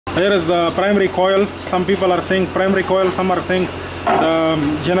Here is the primary coil. Some people are saying primary coil, some are saying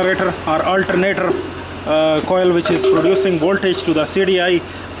the generator or alternator coil, which is producing voltage to the CDI.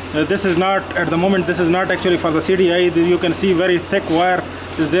 This is not, at the moment, this is not actually for the CDI. You can see very thick wire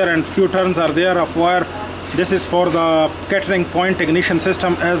is there and few turns are there of wire. This is for the catering point ignition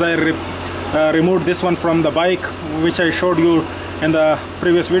system, as I removed this one from the bike, which I showed you in the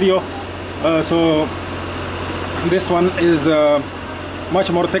previous video. So this one is much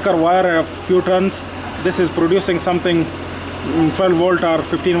more thicker wire, a few turns. This is producing something 12 volt or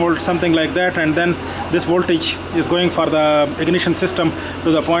 15 volt, something like that, and then this voltage is going for the ignition system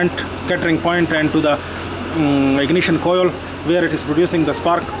to the point, catering point, and to the ignition coil where it is producing the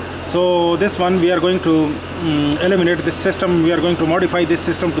spark. So this one we are going to eliminate this system. We are going to modify this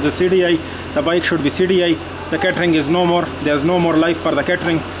system to the CDI. The bike should be CDI. The catering is no more, there's no more life for the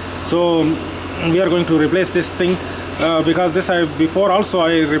catering. So we are going to replace this thing because this before also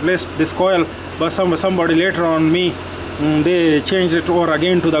I replaced this coil, but somebody later on me they changed it over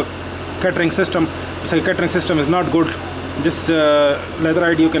again to the catering system. So the catering system is not good. This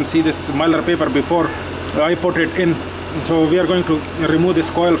leatherite, you can see this mylar paper before I put it in. So we are going to remove this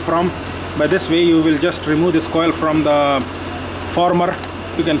coil from, by this way you will just remove this coil from the former.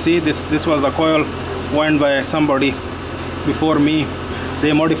 You can see this was a coil wound by somebody before me.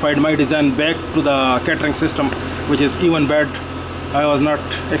 They modified my design back to the catering system, which is even bad. I was not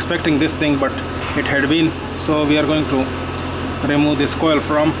expecting this thing, but it had been. So we are going to remove this coil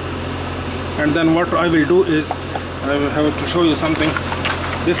from, and then what I will do is I will have to show you something.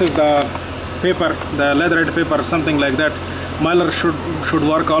 This is the paper, the leatherette paper, something like that. Mylar should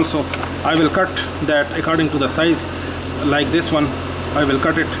work also. I will cut that according to the size, like this one. I will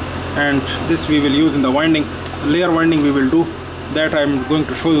cut it, and this we will use in the winding. Layer winding we will do. That I am going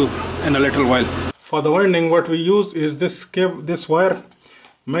to show you in a little while. For the winding, what we use is this wire,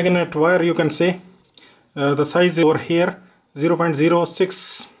 magnet wire, you can say. The size over here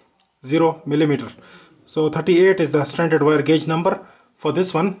 0.060 millimeter. So 38 is the standard wire gauge number for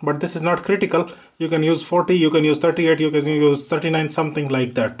this one, but this is not critical. You can use 40, you can use 38, you can use 39, something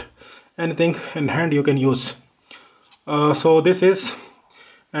like that. Anything in hand you can use. So this is,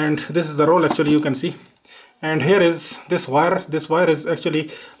 and this is the roll actually, you can see. And here is this wire. This wire is actually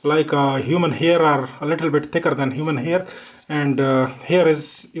like a human hair, or a little bit thicker than human hair. And here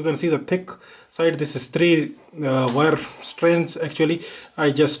is, you can see the thick side. This is 3 wire strands actually. I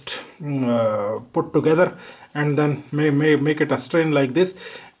just put together and then make it a strain like this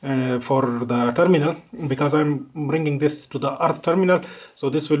for the terminal, because I'm bringing this to the earth terminal. So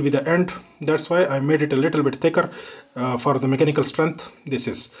this will be the end. That's why I made it a little bit thicker for the mechanical strength. This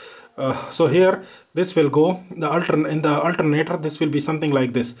is. So here this will go in the alternator. This will be something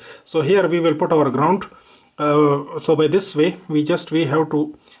like this. So here we will put our ground. So by this way we have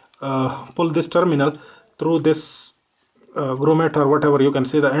to pull this terminal through this grommet, or whatever you can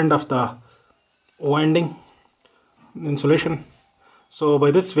say, the end of the winding insulation. So by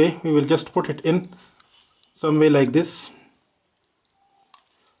this way we will just put it in some way like this.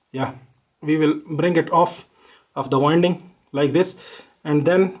 Yeah, we will bring it off of the winding like this, and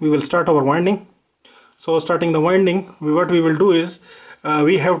then we will start our winding. So starting the winding, what we will do is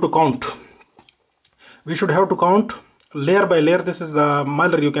we have to count. We should have to count layer by layer. This is the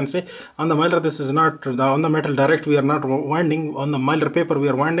mylar, you can say. On the mylar, this is not on the metal direct. We are not winding. On the mylar paper we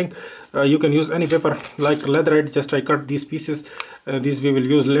are winding. You can use any paper like leatherette. Just I cut these pieces. These we will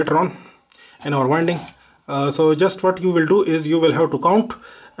use later on in our winding. So just what you will do is you will have to count,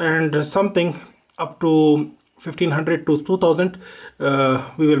 and something up to 1500 to 2000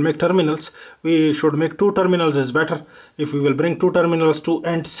 we will make terminals. We should make 2 terminals is better. If we will bring 2 terminals, 2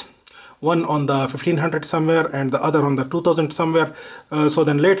 ends, one on the 1500 somewhere and the other on the 2000 somewhere, so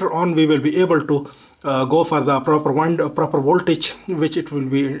then later on we will be able to go for the proper voltage which it will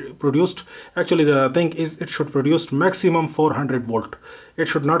be produced. Actually the thing is, it should produce maximum 400 volt. It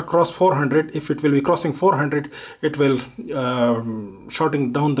should not cross 400. If it will be crossing 400, it will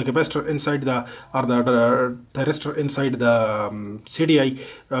shorting down the capacitor inside the, or the thyristor inside the CDI,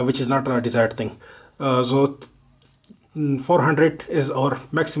 which is not a desired thing. So 400 is our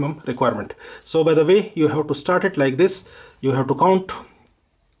maximum requirement. So by the way, you have to start it like this. You have to count.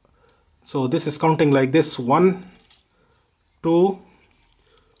 So this is counting like this: 1, 2,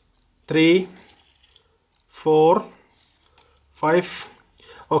 3, 4, 5.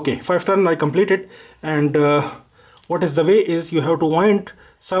 Okay, 5 turn I completed. And what is the way is, you have to wind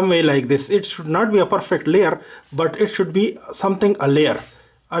some way like this. It should not be a perfect layer, but it should be something, a layer.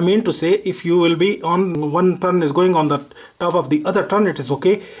 I mean to say, if you will be on one turn is going on the top of the other turn, it is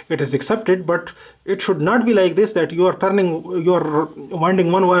okay, it is accepted, but it should not be like this, that you are turning, you are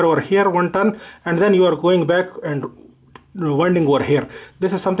winding one wire over here one turn and then you are going back and winding over here.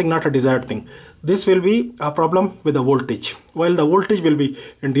 This is something not a desired thing. This will be a problem with the voltage. While the voltage will be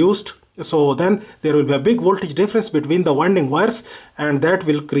induced, so then there will be a big voltage difference between the winding wires, and that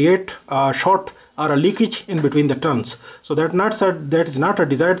will create a short or a leakage in between the turns. So that is not a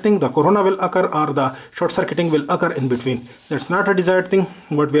desired thing. The corona will occur or the short circuiting will occur in between. That's not a desired thing.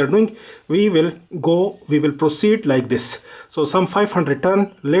 What we are doing, we will proceed like this. So some 500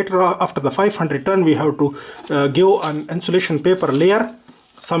 turn, later after the 500 turn, we have to give an insulation paper layer,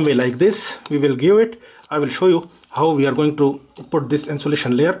 some way like this. We will give it. I will show you how we are going to put this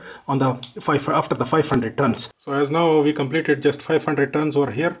insulation layer on the after the 500 turns. So as now we completed just 500 turns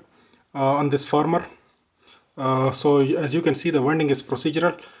over here on this former. So as you can see, the winding is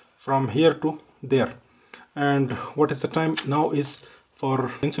procedural from here to there. And what is the time now is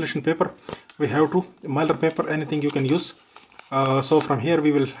for insulation paper. We have to mylar paper, anything you can use. So from here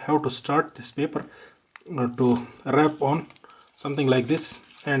we will have to start this paper to wrap on something like this,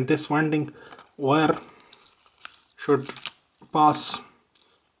 and this winding wire should pass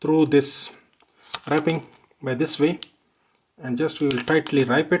through this wrapping by this way, and just we will tightly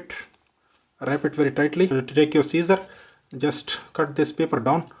wrap it very tightly. Take your scissor, just cut this paper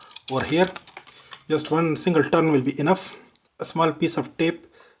down over here. Just one single turn will be enough. A small piece of tape,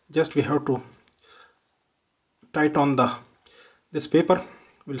 just we have to tight on this paper.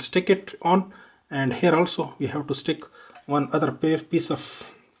 We'll stick it on, and here also we have to stick one other piece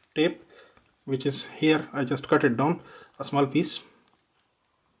of tape, which is here. I just cut it down a small piece.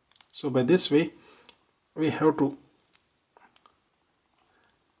 So by this way we have to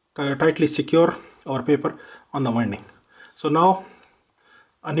tightly secure our paper on the winding. So now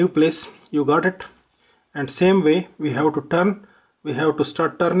a new place, you got it, and same way we have to turn, we have to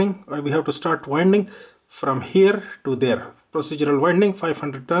start turning, or we have to start winding from here to there. Procedural winding,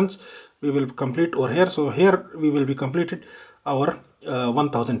 500 turns we will complete over here. So here we will be completed our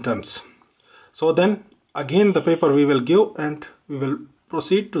 1000 turns. So then again the paper we will give, and we will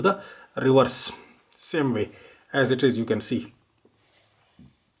proceed to the reverse, same way as it is, you can see.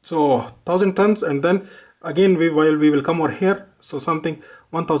 So 1000 turns, and then again while we will come over here, so something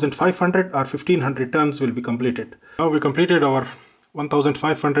 1500 or 1500 turns will be completed. Now we completed our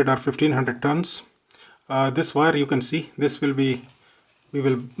 1500 or 1500 turns. This wire, you can see, this will be, we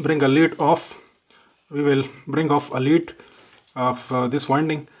will bring a lead off, we will bring off a lead of this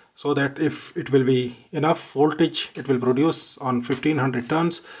winding, so that if it will be enough voltage, it will produce on 1500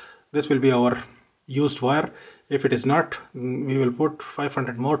 turns. This will be our used wire. If it is not, we will put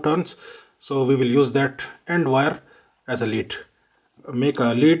 500 more turns, so we will use that end wire as a lead, make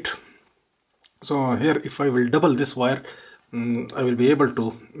a lead. So here if I will double this wire, I will be able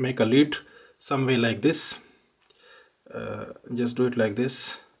to make a lead some way like this. Just do it like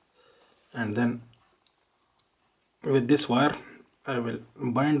this, and then with this wire I will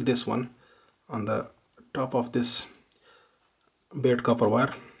bind this one on the top of this bare copper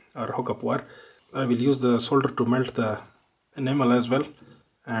wire or hookup wire. I will use the solder to melt the enamel as well,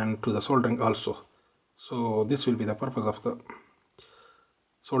 and to the soldering also. So this will be the purpose of the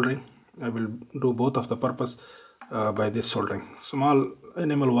soldering. I will do both of the purpose by this soldering. Small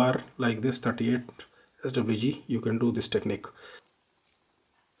enamel wire like this, 38 SWG, you can do this technique.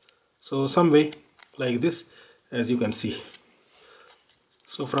 So some way like this, as you can see.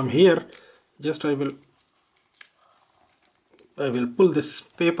 So from here, just I will pull this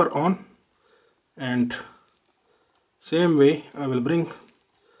paper on, and same way I will bring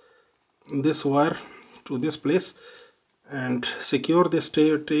this wire to this place and secure this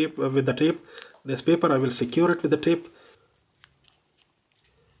tape with the tape. This paper I will secure it with the tape.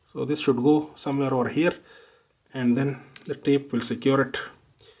 So this should go somewhere over here, and then the tape will secure it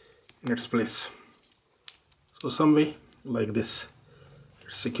in its place. So some way like this,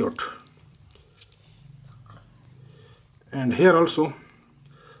 it's secured. And here also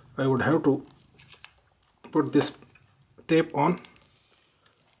I would have to put this tape on,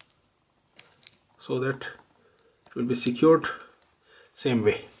 so that it will be secured same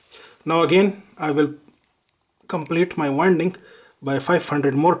way. Now again I will complete my winding by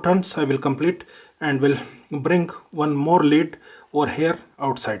 500 more turns. I will complete and will bring one more lead over here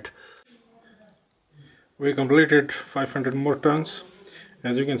outside. We completed 500 more turns.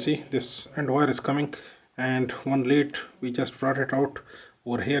 As you can see, this end wire is coming, and one lead we just brought it out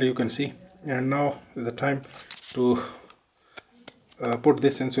over here, you can see. And now is the time to put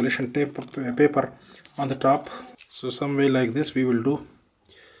this insulation tape paper on the top. So some way like this we will do.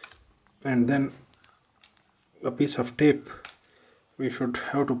 and then a piece of tape, we should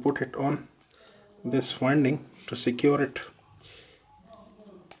have to put it on this winding to secure it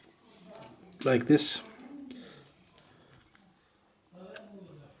like this.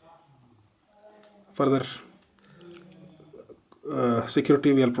 Further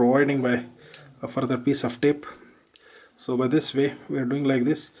security we are providing by a further piece of tape. So by this way we are doing like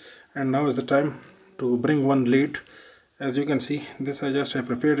this, and now is the time to bring one lead. As you can see, this I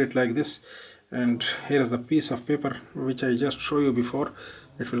prepared it like this, and here is the piece of paper which I just showed you before.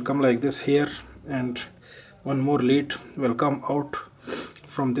 It will come like this here, and one more lead will come out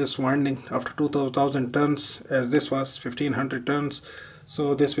from this winding after 2000 turns, as this was 1500 turns.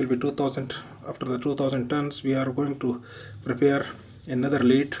 So this will be 2000. After the 2000 turns we are going to prepare another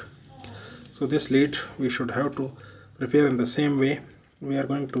lead. So this lead we should have to prepare in the same way. We are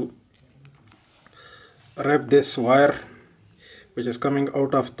going to wrap this wire which is coming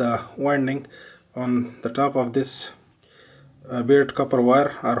out of the winding on the top of this bead copper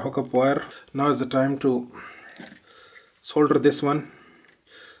wire or hookup wire. Now is the time to solder this one.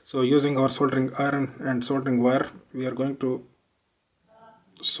 So using our soldering iron and soldering wire, we are going to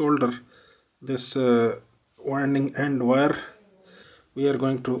solder this winding end wire. We are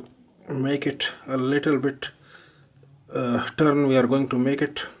going to make it a little bit turn. We are going to make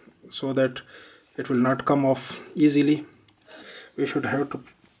it so that it will not come off easily. We should have to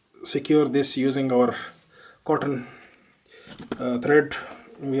secure this using our cotton thread.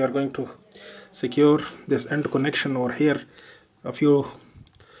 We are going to secure this end connection over here. A few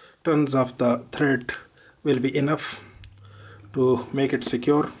turns of the thread will be enough to make it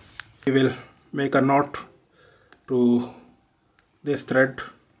secure. We will make a knot to this thread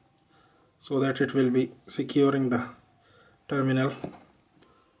so that it will be securing the terminal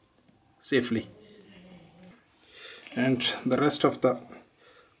safely, and the rest of the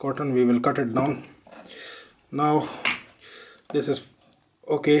cotton we will cut it down. Now this is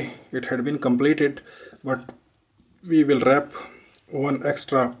okay, it had been completed, but we will wrap one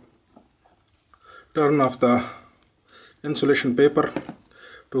extra turn of the insulation paper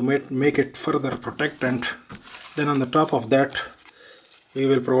to make it further protect, and then on the top of that we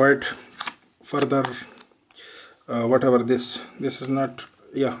will provide further whatever this is not,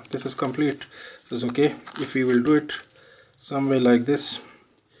 yeah, this is complete. This is okay. If we will do it some way like this,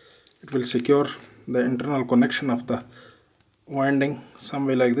 it will secure the internal connection of the winding some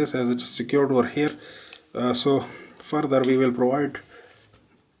way like this, as it is secured over here. So further we will provide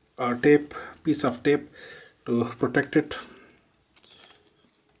a piece of tape to protect it.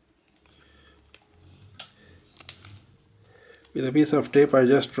 With a piece of tape I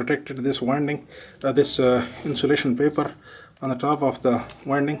just protected this winding, this insulation paper on the top of the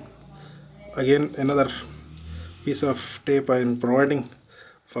winding. Again, another piece of tape I am providing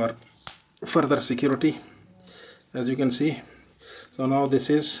for further security, as you can see. So now this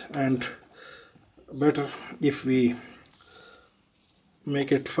is, and better if we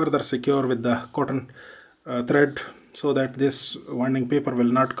make it further secure with the cotton thread, so that this winding paper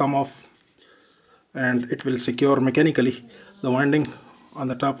will not come off, and it will secure mechanically the winding on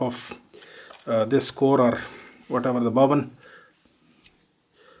the top of this core or whatever the bobbin.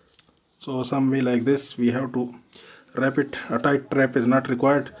 So some way like this we have to wrap it. A tight wrap is not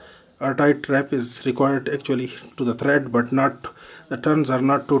required. A tight wrap is required actually to the thread, but not, the turns are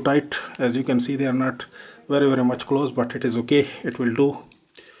not too tight. As you can see, they are not very much close, but it is okay, it will do.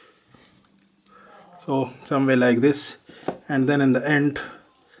 So some way like this, and then in the end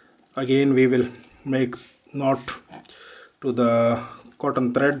again we will make knot to the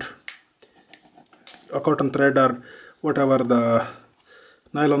cotton thread, a cotton thread or whatever the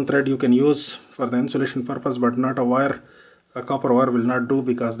nylon thread you can use for the insulation purpose, but not a wire. A copper wire will not do,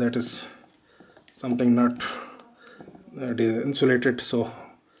 because that is something not insulated, so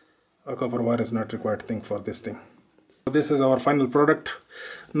a copper wire is not required thing for this thing. So this is our final product.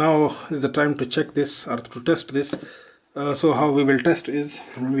 Now is the time to check this or to test this. So how we will test is,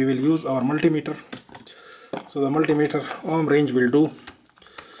 we will use our multimeter. So the multimeter ohm range will do.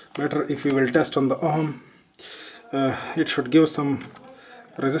 Better if we will test on the ohm. It should give some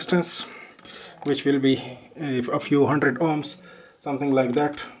resistance, which will be a few hundred ohms, something like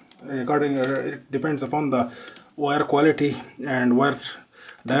that. Regarding it depends upon the wire quality and wire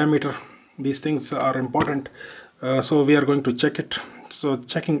diameter. These things are important. So we are going to check it. So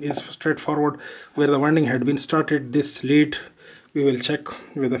checking is straightforward. Where the winding had been started, this lead we will check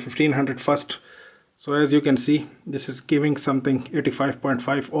with the 1500 first. So as you can see, this is giving something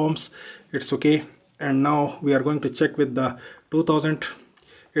 85.5 ohms. It's okay. And now we are going to check with the 2000.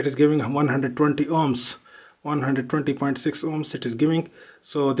 It is giving 120 ohms. 120.6 ohms it is giving.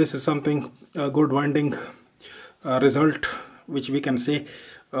 So this is something a good winding result which we can say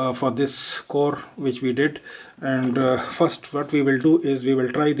for this core which we did. And first what we will do is we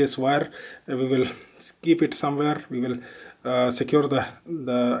will try this wire. We will keep it somewhere. We will secure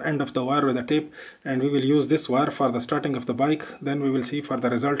the end of the wire with a tape, and we will use this wire for the starting of the bike. Then we will see for the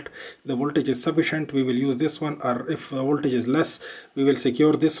result. If the voltage is sufficient, we will use this one, or if the voltage is less, we will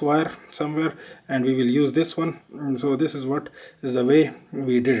secure this wire somewhere and we will use this one. So this is what is the way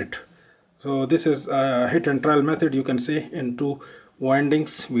we did it. So this is a hit and trial method, you can say, in 2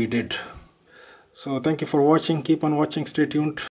 windings we did. So thank you for watching. Keep on watching, stay tuned.